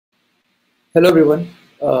Hello, everyone.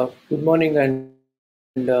 Good morning, and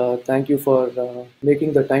thank you for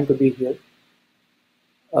making the time to be here.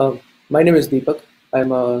 Uh, my name is Deepak.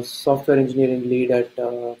 I'm a software engineering lead at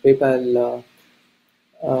PayPal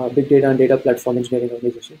Big Data and Data Platform Engineering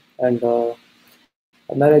Organization, and I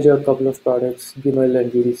manage a couple of products, Gmail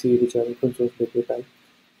and UDC, which are open source by PayPal.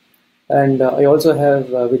 And I also have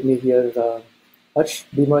with me here Harsh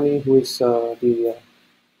Bhimani, who is the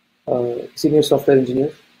senior software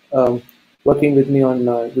engineer working with me on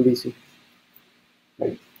UDC.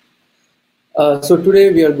 Right. So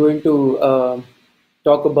today we are going to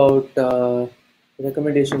talk about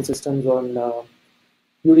recommendation systems on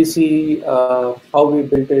UDC, how we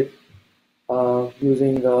built it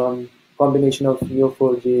using combination of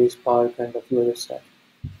Neo4J, Spark, and a few other stuff.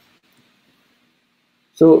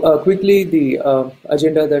 So quickly, the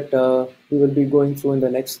agenda that we will be going through in the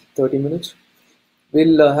next 30 minutes.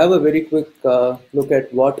 We'll have a very quick look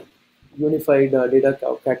at what unified data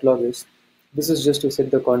catalog is. This is just to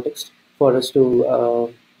set the context for us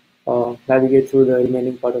to navigate through the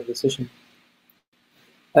remaining part of the session.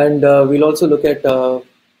 And we'll also look at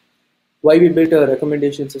why we built a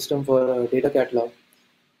recommendation system for a data catalog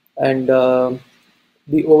and the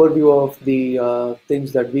overview of the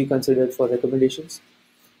things that we considered for recommendations,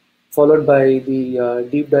 followed by the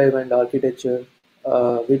deep dive and architecture,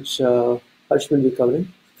 which Harsh will be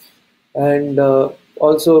covering. And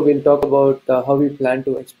also, we'll talk about how we plan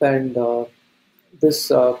to expand this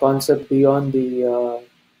concept beyond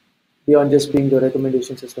just being the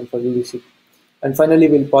recommendation system for UDC. And finally,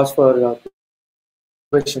 we'll pause for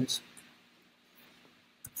questions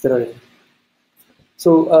if there are any.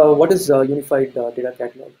 So, what is Unified Data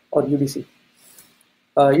Catalog or UDC?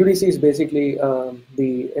 UDC is basically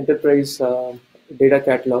the enterprise data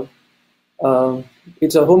catalog.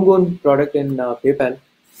 It's a homegrown product in PayPal.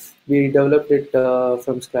 We developed it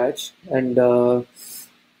from scratch, and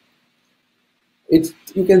it's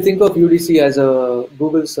you can think of UDC as a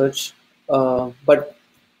Google search, but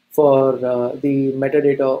for the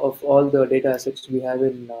metadata of all the data assets we have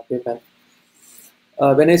in PayPal.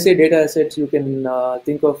 When I say data assets, you can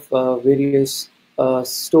think of various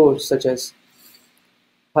stores such as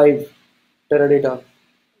Hive, Teradata,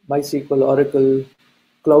 MySQL, Oracle,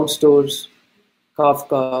 cloud stores,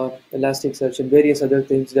 Kafka, Elasticsearch, and various other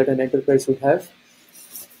things that an enterprise would have.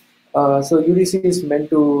 So UDC is meant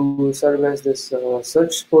to serve as this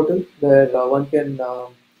search portal where one can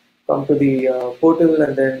come to the portal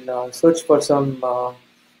and then search for some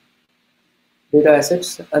data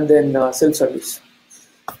assets and then self-service.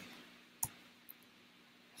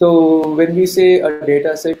 So when we say a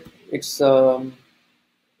data set, it's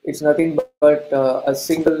nothing but a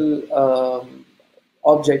single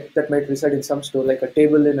object that might reside in some store, like a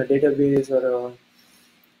table in a database or a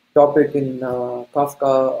topic in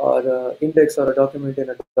Kafka or an index or a document in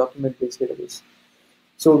a document-based database.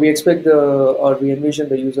 So we expect we envision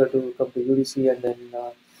the user to come to UDC and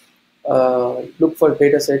then look for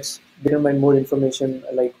data sets, determine more information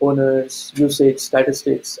like owners, usage,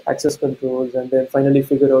 statistics, access controls, and then finally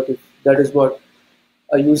figure out if that is what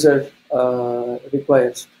a user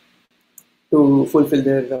requires to fulfill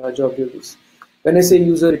their job duties. When I say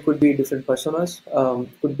user, it could be different personas,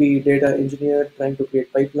 could be data engineer trying to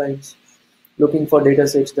create pipelines, looking for data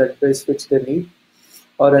sets that best fits their need,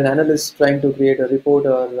 or an analyst trying to create a report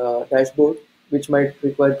or dashboard, which might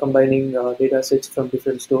require combining data sets from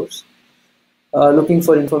different stores, looking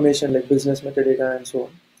for information like business metadata and so on,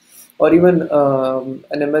 or even an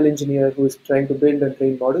ML engineer who is trying to build and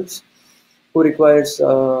train models, who requires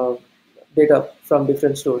data from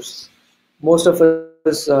different stores. Most of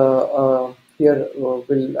us here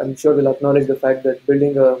I'm sure, will acknowledge the fact that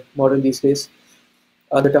building a model these days,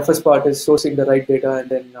 the toughest part is sourcing the right data and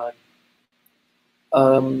then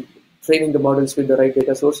training the models with the right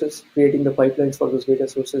data sources. Creating the pipelines for those data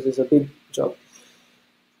sources is a big job.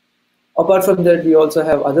 Apart from that, we also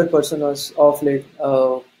have other personas of late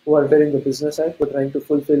who are wearing the business hat, but trying to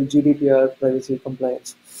fulfill GDPR privacy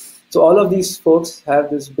compliance. So all of these folks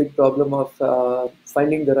have this big problem of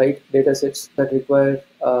finding the right data sets that require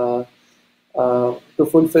to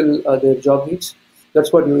fulfill their job needs.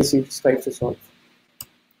 That's what UDC strives to solve.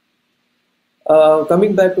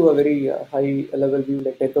 Coming back to a very high level view,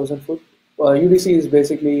 like 10,000 foot, UDC is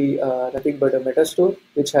basically nothing but a meta store,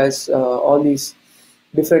 which has all these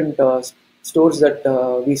different stores that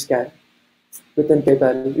we scan within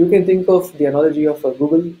PayPal. You can think of the analogy of a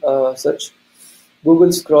Google search. Google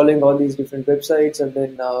scrolling all these different websites and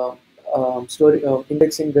then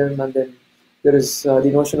indexing them, and then there is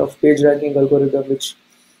the notion of page ranking algorithm, which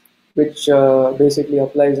basically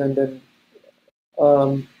applies and then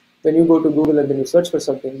when you go to Google and then you search for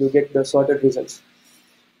something, you get the sorted results.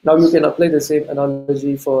 Now you can apply the same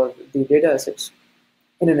analogy for the data assets.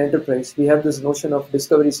 In an enterprise, we have this notion of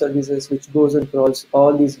discovery services, which goes and crawls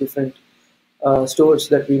all these different stores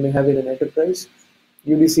that we may have in an enterprise.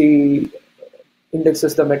 UDC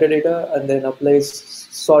indexes the metadata and then applies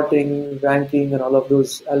sorting, ranking, and all of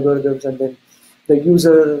those algorithms, and then the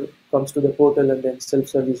user comes to the portal and then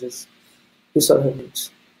self-services his or her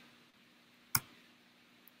needs.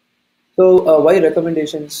 So, why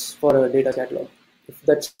recommendations for a data catalog? If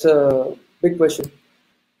that's a big question,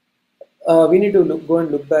 we need to go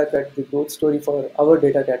and look back at the growth story for our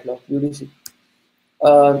data catalog, UDC.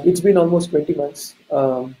 It's been almost 20 months.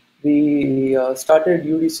 We started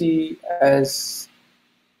UDC as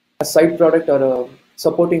a side product or a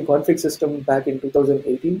supporting config system back in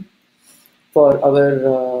 2018 for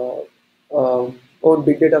our own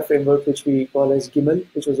big data framework, which we call as GIML,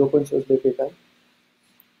 which was open source by PayPal.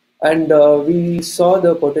 And we saw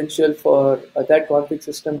the potential for that config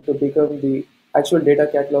system to become the actual data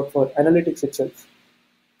catalog for analytics itself.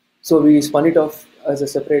 So we spun it off as a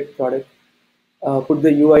separate product, put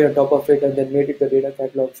the UI on top of it, and then made it the data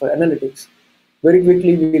catalog for analytics. Very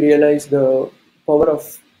quickly, we realized the power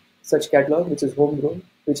of such catalog, which is homegrown,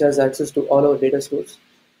 which has access to all our data stores.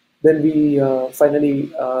 Then we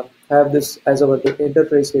finally have this as our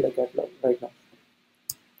enterprise data catalog right now.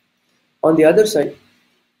 On the other side,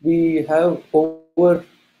 we have over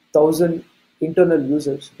 1,000 internal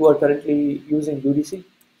users who are currently using UDC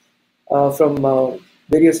from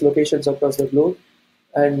various locations across the globe,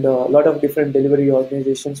 and a lot of different delivery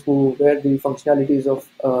organizations who wear the functionalities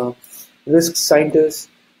of risk scientists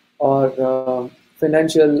or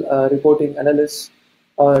financial reporting analysts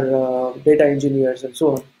or data engineers and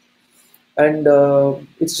so on. And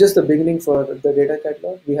it's just the beginning for the data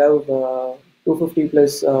catalog. We have 250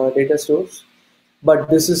 plus data stores, but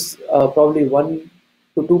this is probably 1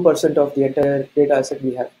 to 2% of the entire data asset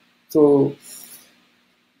we have. So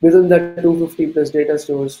within that 250 plus data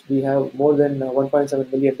stores, we have more than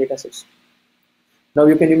 1.7 million data sets. Now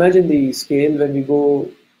you can imagine the scale when we go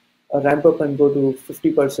ramp up and go to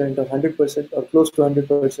 50% or 100% or close to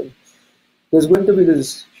 100%. There's going to be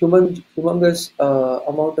this humongous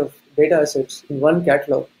amount of data assets in one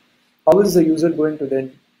catalog. How is the user going to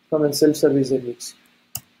then come and self-service their needs?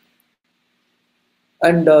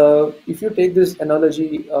 And if you take this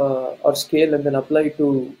analogy or scale and then apply it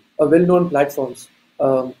to a well-known platforms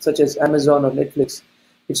such as Amazon or Netflix,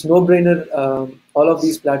 it's no-brainer. All of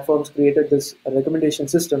these platforms created this recommendation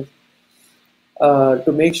system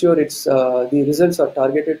to make sure the results are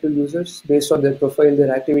targeted to users based on their profile,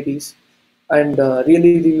 their activities, and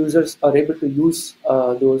really the users are able to use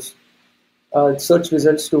those search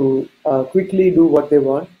results to quickly do what they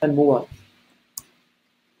want and move on.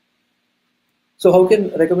 So how can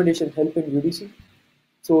recommendation help in UDC?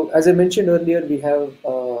 So as I mentioned earlier, we have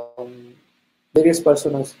various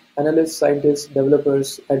personas: analysts, scientists,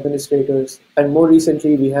 developers, administrators, and more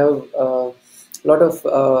recently we have a lot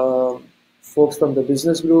of folks from the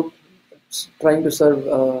business group trying to serve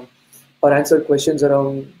or answer questions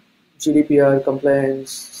around GDPR, compliance,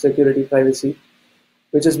 security, privacy,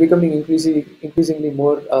 which is becoming increasingly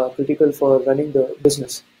more critical for running the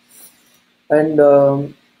business. And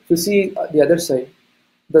to see the other side,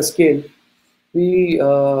 the scale, we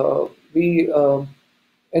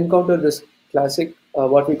encounter this classic,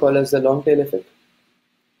 what we call as the long tail effect,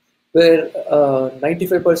 where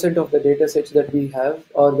 95% of the data sets that we have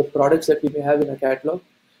or the products that we may have in a catalog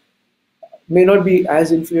may not be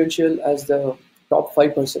as influential as the top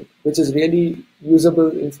 5%, which is really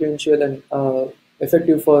usable, influential, and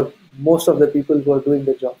effective for most of the people who are doing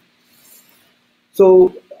the job.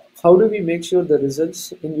 So how do we make sure the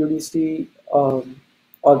results in UDC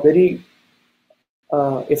are very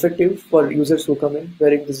effective for users who come in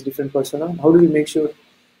wearing this different persona? How do we make sure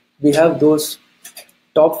we have those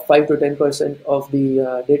top 5 to 10% of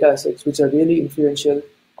the data assets which are really influential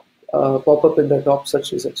pop up in the top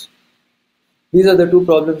search results? These are the two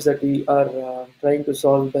problems that we are trying to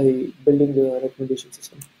solve by building the recommendation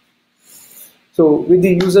system. So with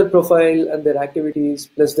the user profile and their activities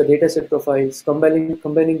plus the dataset profiles,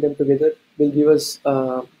 combining them together will give us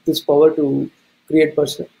this power to create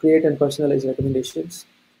and personalize recommendations,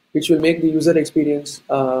 which will make the user experience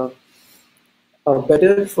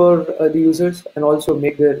better for the users and also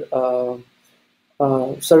make their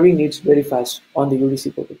serving needs very fast on the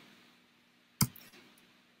UDC portal.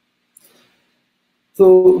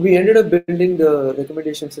 So we ended up building the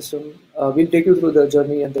recommendation system. We'll take you through the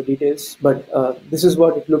journey and the details, but this is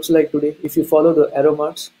what it looks like today. If you follow the arrow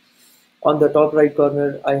marks on the top right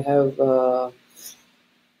corner, I have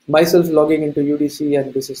myself logging into UDC,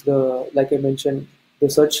 and this is the, like I mentioned, the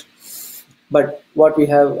search. But what we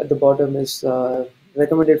have at the bottom is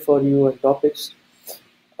recommended for you and topics.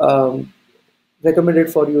 Um,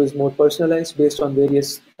 Recommended for you is more personalized based on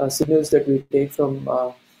various signals that we take from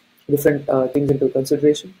different things into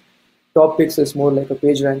consideration. Top picks is more like a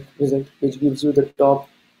page rank result, which gives you the top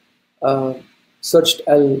uh, searched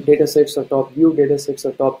L datasets or top view datasets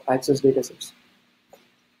or top access datasets.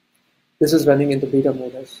 This is running in the beta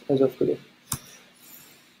mode as of today.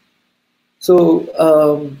 So,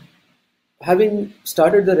 having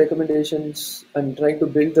started the recommendations and trying to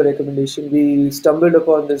build the recommendation, we stumbled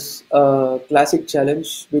upon this classic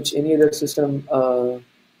challenge which any other system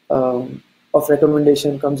of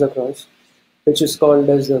recommendation comes across, which is called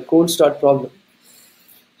as the cold start problem.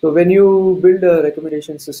 So when you build a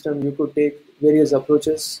recommendation system, you could take various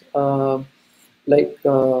approaches like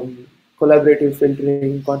collaborative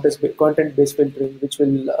filtering, content-based filtering, which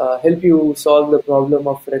will help you solve the problem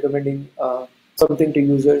of recommending something to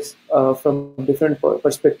users from different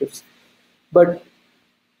perspectives. But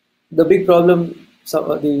the big problem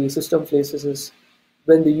the system faces is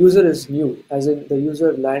when the user is new, as in the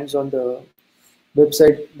user lands on the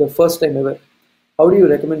website the first time ever. How do you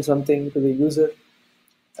recommend something to the user?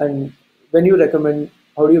 And when you recommend,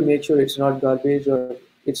 how do you make sure it's not garbage or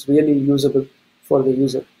it's really usable for the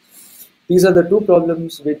user? These are the two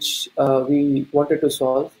problems which we wanted to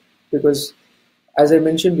solve because, as I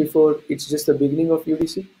mentioned before, it's just the beginning of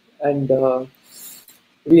UDC, and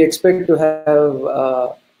we expect to have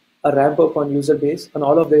a ramp up on user base, and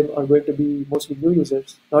all of them are going to be mostly new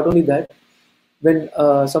users. Not only that, when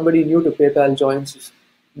somebody new to PayPal joins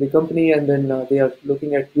the company and then they are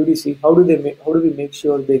looking at UDC, how do we make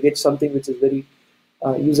sure they get something which is very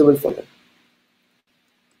usable for them?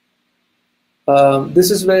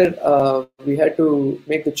 This is where we had to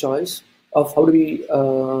make the choice of how do we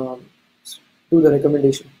do the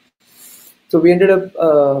recommendation. So we ended up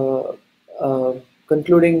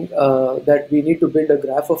concluding that we need to build a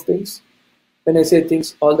graph of things. When I say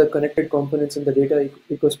things, all the connected components in the data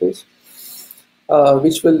ecospace,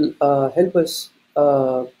 which will help us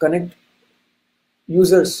connect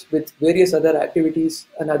users with various other activities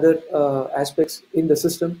and other aspects in the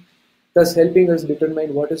system, thus helping us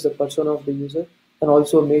determine what is the persona of the user and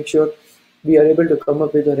also make sure we are able to come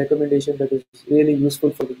up with a recommendation that is really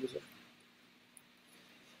useful for the user.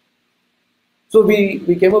 So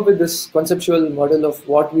we came up with this conceptual model of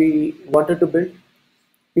what we wanted to build.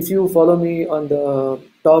 If you follow me on the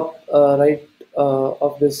top right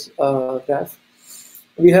of this graph,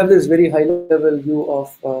 we have this very high level view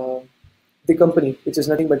of the company, which is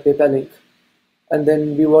nothing but PayPal Inc. And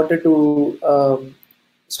then we wanted to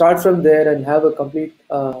start from there and have a complete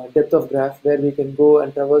depth of graph where we can go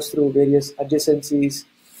and traverse through various adjacencies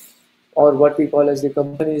or what we call as the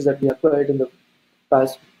companies that we acquired in the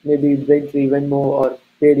past, maybe Braintree, Venmo, or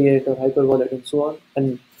Paydiant, or Hyperwallet, and so on.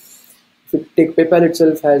 And if you take PayPal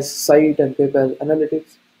itself has site and PayPal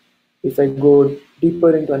analytics. If I go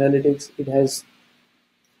deeper into analytics, it has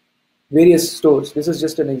various stores. This is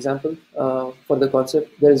just an example for the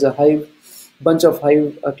concept. There is a Hive, bunch of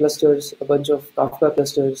Hive clusters, a bunch of Kafka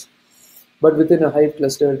clusters, but within a Hive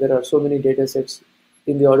cluster, there are so many data sets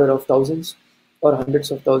in the order of thousands or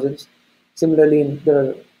hundreds of thousands. Similarly, there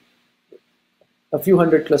are a few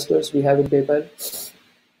hundred clusters we have in PayPal.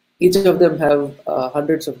 Each of them have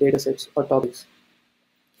hundreds of data sets or topics.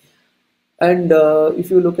 And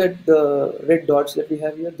if you look at the red dots that we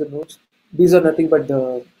have here, the nodes, these are nothing but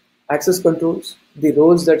the access controls, the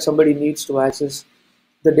roles that somebody needs to access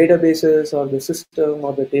the databases or the system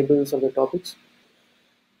or the tables or the topics.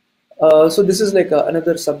 So this is like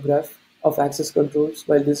another subgraph of access controls,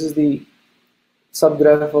 while this is the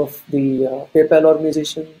subgraph of the PayPal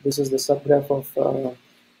organization. This is the subgraph of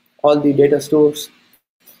all the data stores.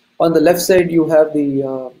 On the left side, you have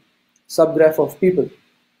the subgraph of people.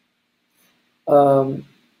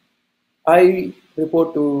 I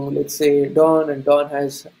report to, let's say, Don, and Don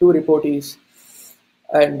has two reportees,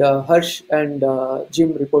 and Harsh and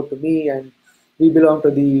Jim report to me, and we belong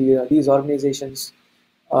to these organizations,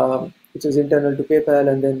 which is internal to PayPal,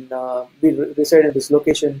 and then we reside in this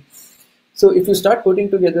location. So if you start putting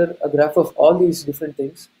together a graph of all these different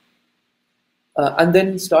things, and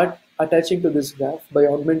then start attaching to this graph by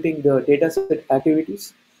augmenting the dataset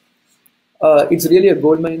activities, it's really a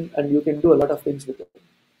goldmine, and you can do a lot of things with it.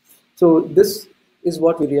 So this is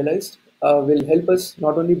what we realized will help us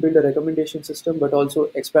not only build a recommendation system, but also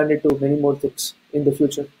expand it to many more things in the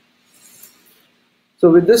future. So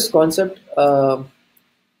with this concept,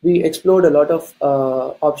 we explored a lot of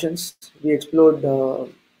options. We explored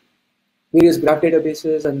various graph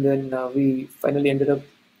databases, and then we finally ended up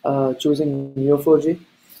choosing Neo4J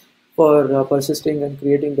for persisting and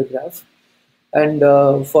creating the graph, and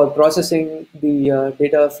for processing the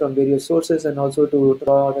data from various sources, and also to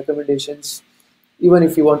draw recommendations. Even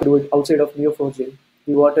if you want to do it outside of Neo4j,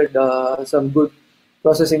 we wanted some good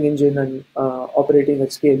processing engine and operating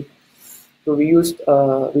at scale. So we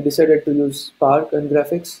decided to use Spark and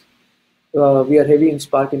graphics. We are heavy in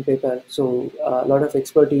Spark in PayPal, so a lot of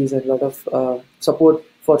expertise and a lot of support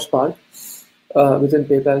for Spark within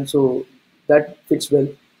PayPal, so that fits well.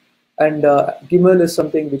 And Gimel is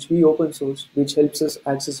something which we open source, which helps us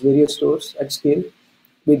access various stores at scale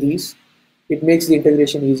with ease. It makes the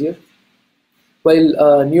integration easier. While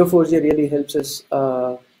Neo4j really helps us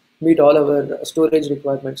meet all our storage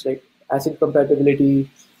requirements like asset compatibility,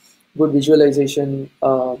 good visualization,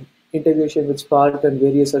 integration with Spark and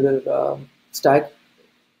various other stack,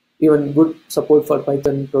 even good support for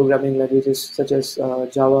Python programming languages such as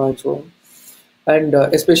Java and so on, and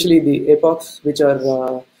especially the epochs, which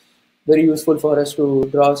are very useful for us to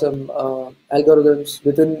draw some algorithms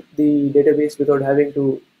within the database without having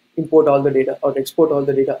to import all the data or export all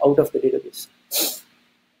the data out of the database.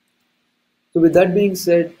 So with that being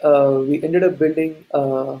said, we ended up building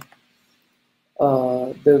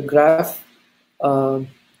the graph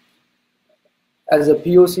as a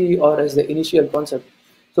POC or as the initial concept.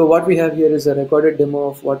 So what we have here is a recorded demo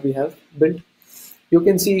of what we have built. You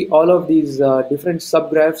can see all of these different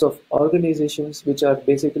subgraphs of organizations which are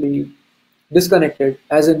basically disconnected,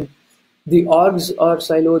 as in the orgs are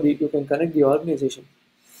silo, you can connect the organization.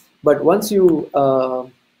 But once you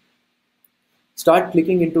start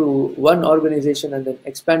clicking into one organization and then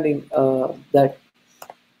expanding that,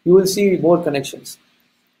 you will see more connections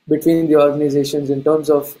between the organizations in terms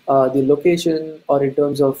of the location, or in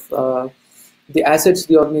terms of the assets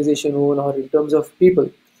the organization own, or in terms of people.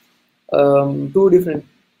 Two different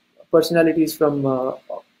personalities from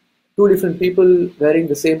two different people wearing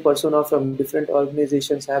the same persona from different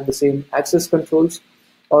organizations have the same access controls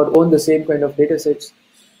or own the same kind of data sets.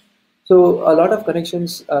 So a lot of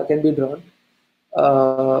connections can be drawn,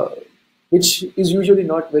 uh, which is usually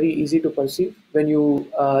not very easy to perceive when you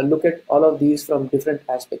look at all of these from different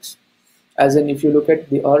aspects. As in, if you look at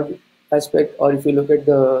the org aspect, or if you look at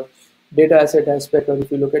the data asset aspect, or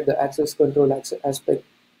if you look at the access control aspect,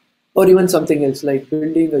 or even something else like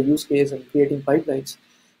building a use case and creating pipelines,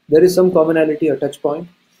 there is some commonality or touch point,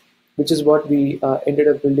 which is what we ended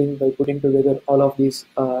up building by putting together all of these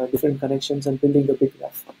different connections and building the big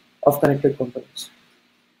graph of connected components.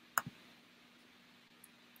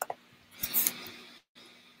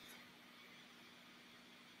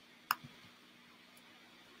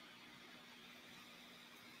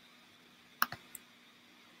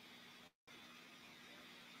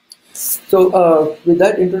 So with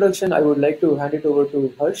that introduction, I would like to hand it over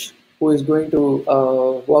to Harsh, who is going to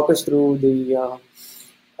walk us through the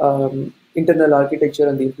internal architecture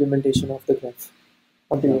and the implementation of the graph.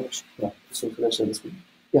 On to you, Harsh. Yeah. So should I share the screen?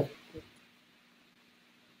 Yeah.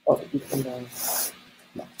 Okay. You can,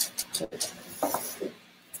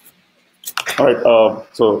 All right.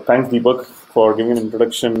 So thanks, Deepak, for giving an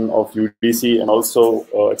introduction of UDC and also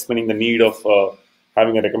explaining the need of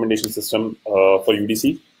having a recommendation system for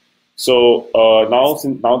UDC. So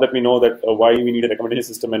now that we know that why we need a recommendation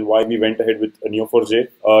system and why we went ahead with Neo4j,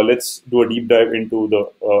 let's do a deep dive into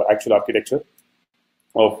the actual architecture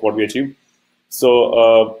of what we achieved.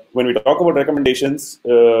 So when we talk about recommendations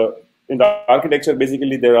in the architecture,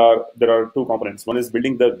 basically there are two components. One is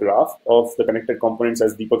building the graph of the connected components,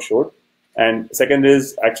 as Deepak showed, and second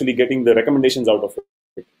is actually getting the recommendations out of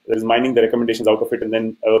it. That is mining the recommendations out of it and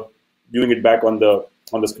then viewing it back on the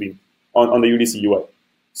screen on the UDC UI.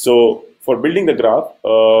 So for building the graph,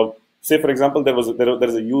 say for example there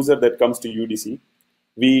is a user that comes to UDC.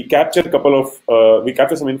 We capture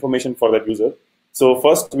some information for that user. So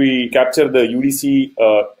first we capture the UDC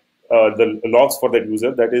the logs for that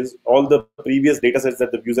user. That is all the previous data sets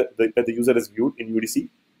that the user has viewed in UDC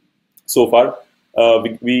so far.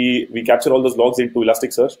 We capture all those logs into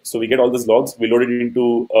Elasticsearch. So we get all those logs, we load it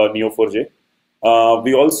into Neo4j.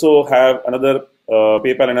 We also have another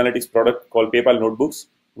PayPal analytics product called PayPal Notebooks,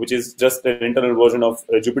 which is just an internal version of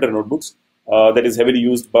Jupyter Notebooks that is heavily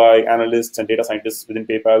used by analysts and data scientists within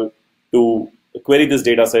PayPal to query these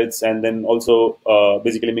data sets and then also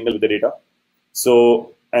basically mingle with the data.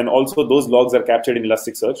 So, and also those logs are captured in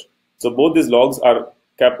Elasticsearch. So both these logs are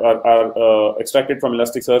extracted from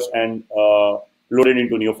Elasticsearch and loaded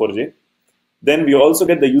into Neo4j. Then we also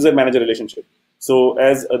get the user manager relationship. So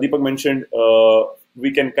as Deepak mentioned,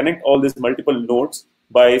 we can connect all these multiple nodes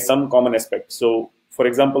by some common aspect. So for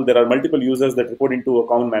example, there are multiple users that report into a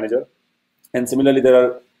common manager. And similarly, there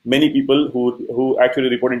are many people who actually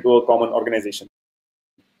report into a common organization.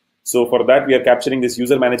 So for that, we are capturing this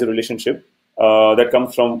user-manager relationship that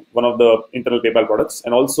comes from one of the internal PayPal products,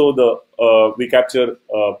 and also we capture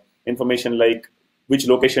information like which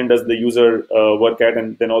location does the user work at,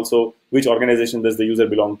 and then also which organization does the user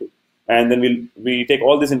belong to. And then we take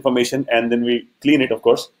all this information and then we clean it, of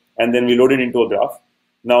course, and then we load it into a graph.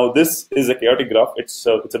 Now this is a chaotic graph. It's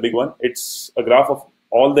a big one. It's a graph of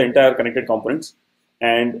all the entire connected components,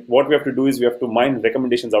 and what we have to do is we have to mine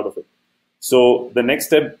recommendations out of it. So the next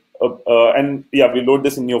step, we load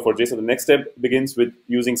this in Neo4J. So the next step begins with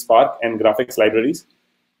using Spark and graphics libraries,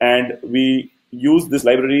 and we use these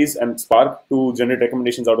libraries and Spark to generate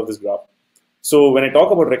recommendations out of this graph. So when I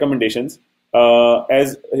talk about recommendations,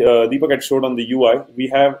 as Deepak had showed on the UI, we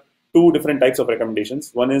have two different types of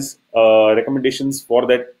recommendations. One is recommendations for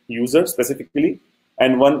that user specifically,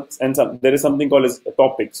 and there is something called as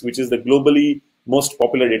topics, which is the globally most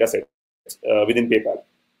popular data set within PayPal.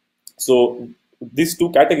 So these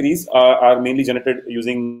two categories are mainly generated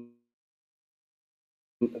using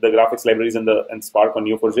the graphics libraries and Spark on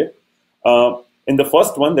Neo4J. In the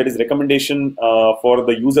first one, that is recommendation for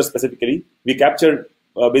the user specifically, we captured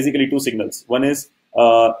basically two signals. One is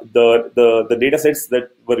the data sets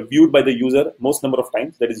that were viewed by the user most number of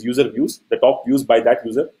times, that is user views, the top views by that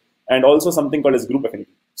user, and also something called as group affinity.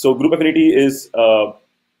 So group affinity is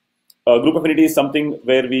something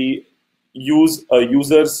where we use a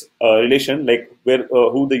user's relation, like where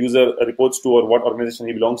who the user reports to or what organization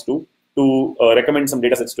he belongs to recommend some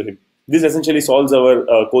data sets to him. This essentially solves our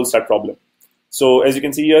cold start problem. So as you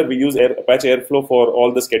can see here, we use Apache Airflow for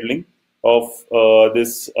all the scheduling of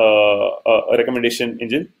this recommendation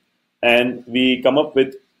engine, and we come up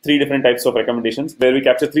with three different types of recommendations where we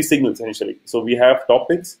capture three signals initially. So we have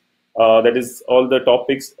topics, that is all the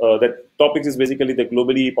topics. That topics is basically the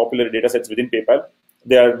globally popular data sets within PayPal.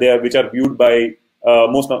 They are which are viewed by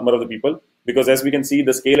most number of the people, because as we can see,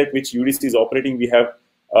 the scale at which UDC is operating, we have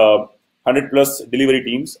 100 plus delivery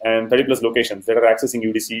teams and 30 plus locations that are accessing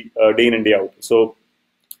UDC day in and day out. So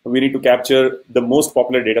we need to capture the most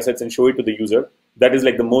popular data sets and show it to the user. That is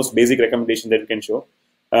like the most basic recommendation that we can show.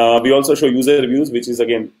 We also show user reviews, which is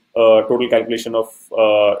again total calculation of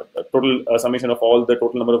total summation of all the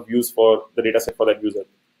total number of views for the data set for that user,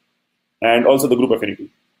 and also the group affinity.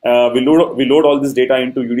 We load all this data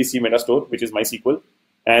into UDC Metastore, which is MySQL,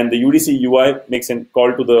 and the UDC UI makes a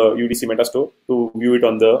call to the UDC Metastore to view it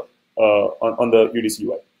on the UDC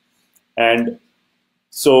UI. And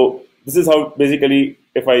so this is how basically,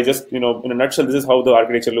 if I just in a nutshell, this is how the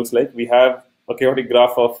architecture looks like. We have a chaotic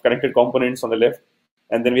graph of connected components on the left,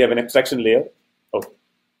 and then we have an abstraction layer. Oh,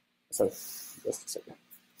 sorry, just a second.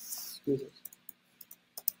 Excuse me.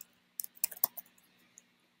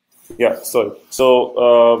 Yeah, sorry.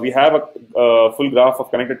 So we have a full graph of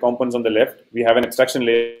connected components on the left. We have an abstraction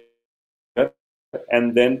layer,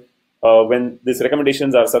 and then when these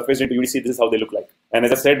recommendations are surfaced into UDC, this is how they look like. And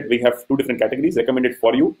as I said, we have two different categories: recommended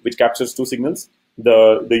for you, which captures two signals,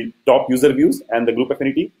 the top user views and the group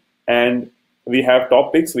affinity, and we have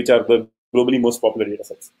top picks, which are the globally most popular data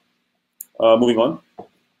sets. Moving on.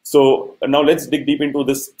 So now let's dig deep into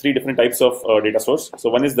this three different types of data source. So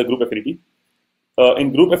one is the group affinity.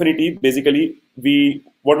 In group affinity, basically,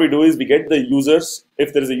 what we do is we get the users.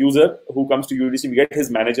 If there is a user who comes to UDC, we get his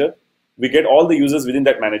manager. We get all the users within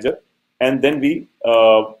that manager, and then we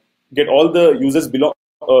get all the users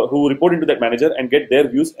who report into that manager and get their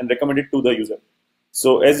views and recommend it to the user.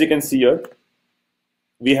 So as you can see here,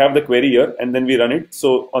 we have the query here, and then we run it.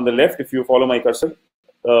 So on the left, if you follow my cursor,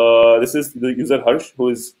 this is the user Harsh who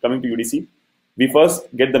is coming to UDC. We first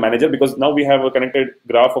get the manager, because now we have a connected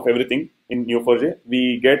graph of everything in Neo4J.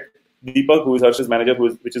 We get Deepak, who is Harsh's manager,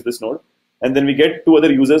 which is this node, and then we get two other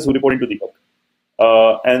users who report into Deepak,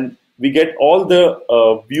 and we get all the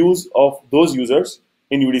views of those users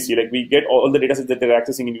in UDC. Like we get all the data sets that they're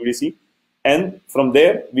accessing in UDC, and from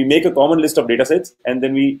there we make a common list of data sets, and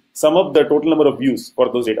then we sum up the total number of views for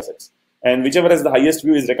those data sets, and whichever has the highest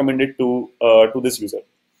view is recommended to this user.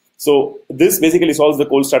 So this basically solves the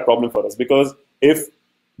cold start problem for us, because if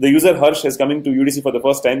the user Harsh is coming to UDC for the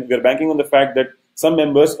first time, we are banking on the fact that some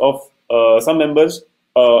members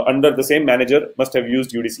under the same manager must have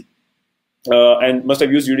used UDC and must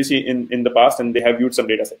have used UDC in the past, and they have viewed some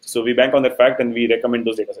data sets. So we bank on that fact and we recommend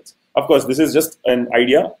those data sets. Of course, this is just an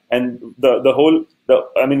idea, and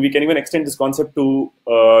we can even extend this concept to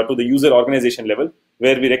the user organization level,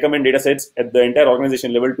 where we recommend data sets at the entire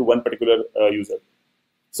organization level to one particular user.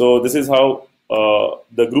 So this is how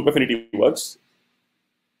the group affinity works.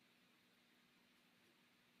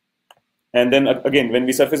 And then again, when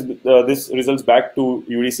we surface this results back to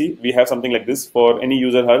UDC, we have something like this. For any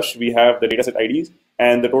user Harsh, we have the dataset IDs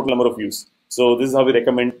and the total number of views. So this is how we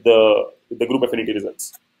recommend the group affinity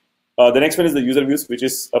results. The next one is the user views, which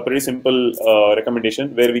is a pretty simple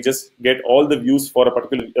recommendation where we just get all the views for a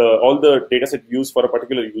particular, all the dataset views for a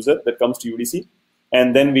particular user that comes to UDC.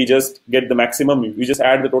 And then we just get the maximum. We just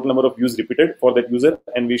add the total number of views repeated for that user,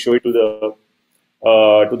 and we show it to the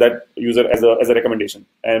to that user as a recommendation,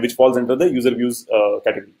 and which falls under the user views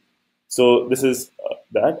category. So this is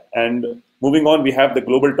that. And moving on, we have the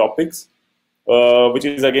global topics, which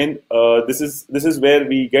is again this is where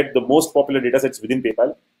we get the most popular datasets within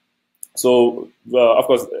PayPal. So of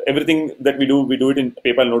course, everything that we do it in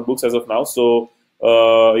PayPal notebooks as of now. So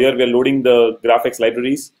here we are loading the graphics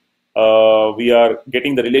libraries. We are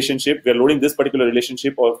getting the relationship. We are loading this particular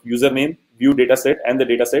relationship of username, view dataset, and the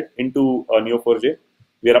dataset into Neo4J.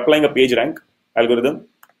 We are applying a page rank algorithm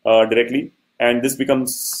directly, and this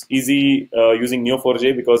becomes easy using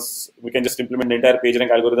Neo4J because we can just implement the entire page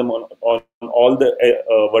rank algorithm on all the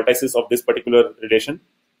vertices of this particular relation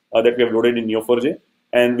that we have loaded in Neo4J,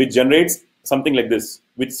 and which generates something like this,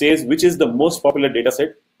 which says which is the most popular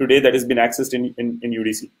dataset today that has been accessed in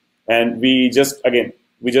UDC, and we just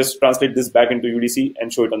translate this back into UDC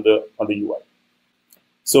and show it on the UI.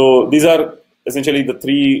 So these are essentially the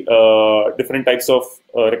three different types of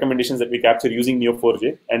recommendations that we capture using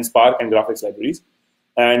Neo4j and Spark and graphics libraries.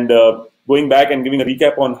 And going back and giving a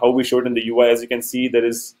recap on how we show it in the UI, as you can see, there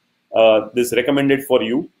is this recommended for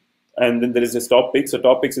you, and then there is this top picks. So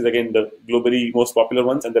top picks is again the globally most popular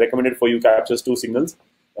ones, and the recommended for you captures two signals,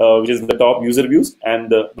 which is the top user views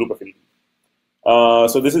and the group affinity.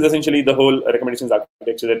 So this is essentially the whole recommendations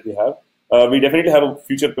architecture that we have. We definitely have a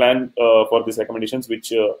future plan for these recommendations,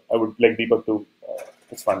 which I would like Deepak to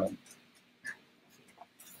expand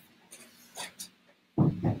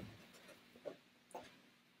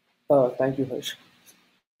on. Thank you, Harsh.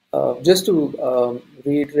 Just to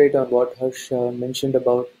reiterate on what Harsh mentioned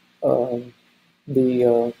about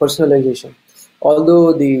the personalization.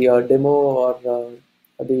 Although the demo or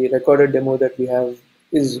the recorded demo that we have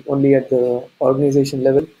is only at the organization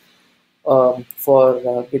level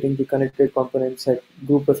for getting the connected components at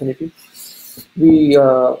group affinity, we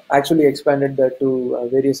actually expanded that to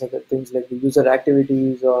various other things like the user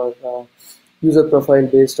activities or user profile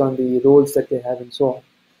based on the roles that they have and so on,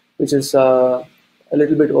 which is a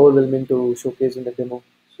little bit overwhelming to showcase in the demo.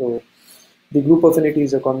 So the group affinity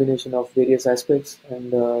is a combination of various aspects,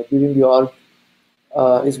 and giving the org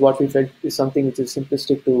is what we felt is something which is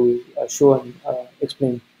simplistic to show and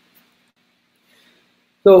explain.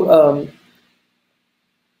 So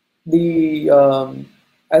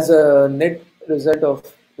as a net result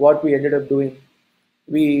of what we ended up doing,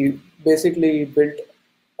 we basically built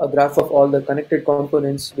a graph of all the connected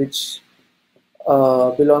components which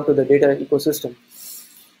belong to the data ecosystem.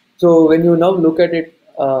 So when you now look at it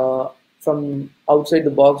from outside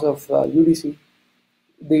the box of UDC,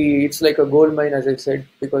 it's like a gold mine, as I said,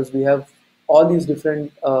 because we have all these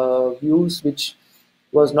different views which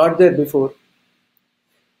was not there before.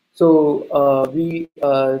 So we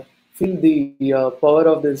feel the power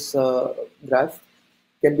of this graph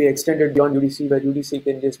can be extended beyond UDC, where UDC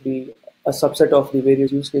can just be a subset of the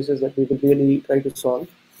various use cases that we will really try to solve.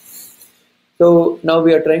 So now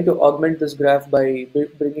we are trying to augment this graph by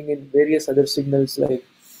bringing in various other signals, like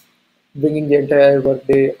bringing the entire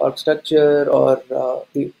workday org structure or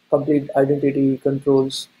the complete identity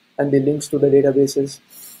controls and the links to the databases,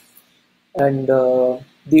 and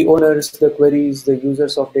the owners, the queries, the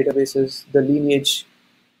users of databases, the lineage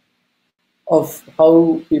of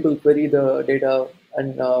how people query the data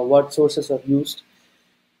and what sources are used,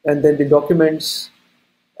 and then the documents,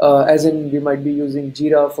 as in we might be using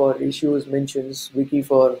Jira for issues, mentions, Wiki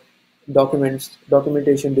for documents,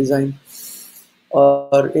 documentation design,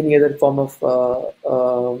 or any other form of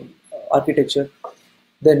architecture.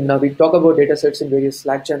 Then we talk about data sets in various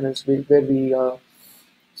Slack channels where we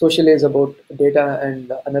socialize about data and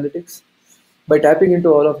analytics. By tapping into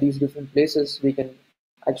all of these different places, we can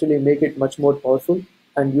actually make it much more powerful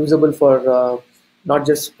and usable for not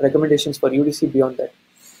just recommendations for UDC beyond that.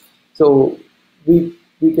 So we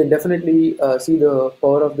can definitely see the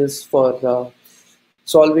power of this for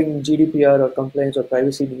solving GDPR or compliance or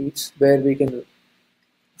privacy needs, where we can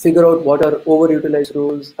figure out what are overutilized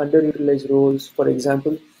roles, underutilized roles, for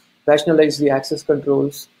example, rationalize the access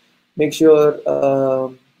controls, make sure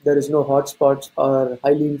there is no hotspots or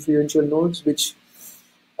highly influential nodes, which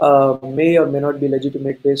may or may not be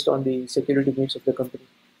legitimate based on the security needs of the company.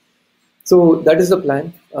 So that is the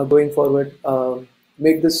plan going forward.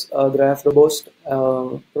 make this graph robust,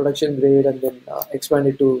 production grade, and then expand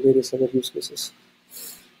it to various other use cases.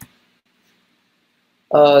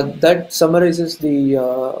 That summarizes the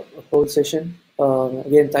whole session.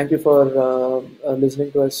 Again, thank you for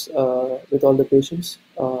listening to us with all the patience.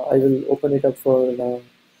 I will open it up for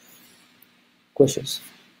questions.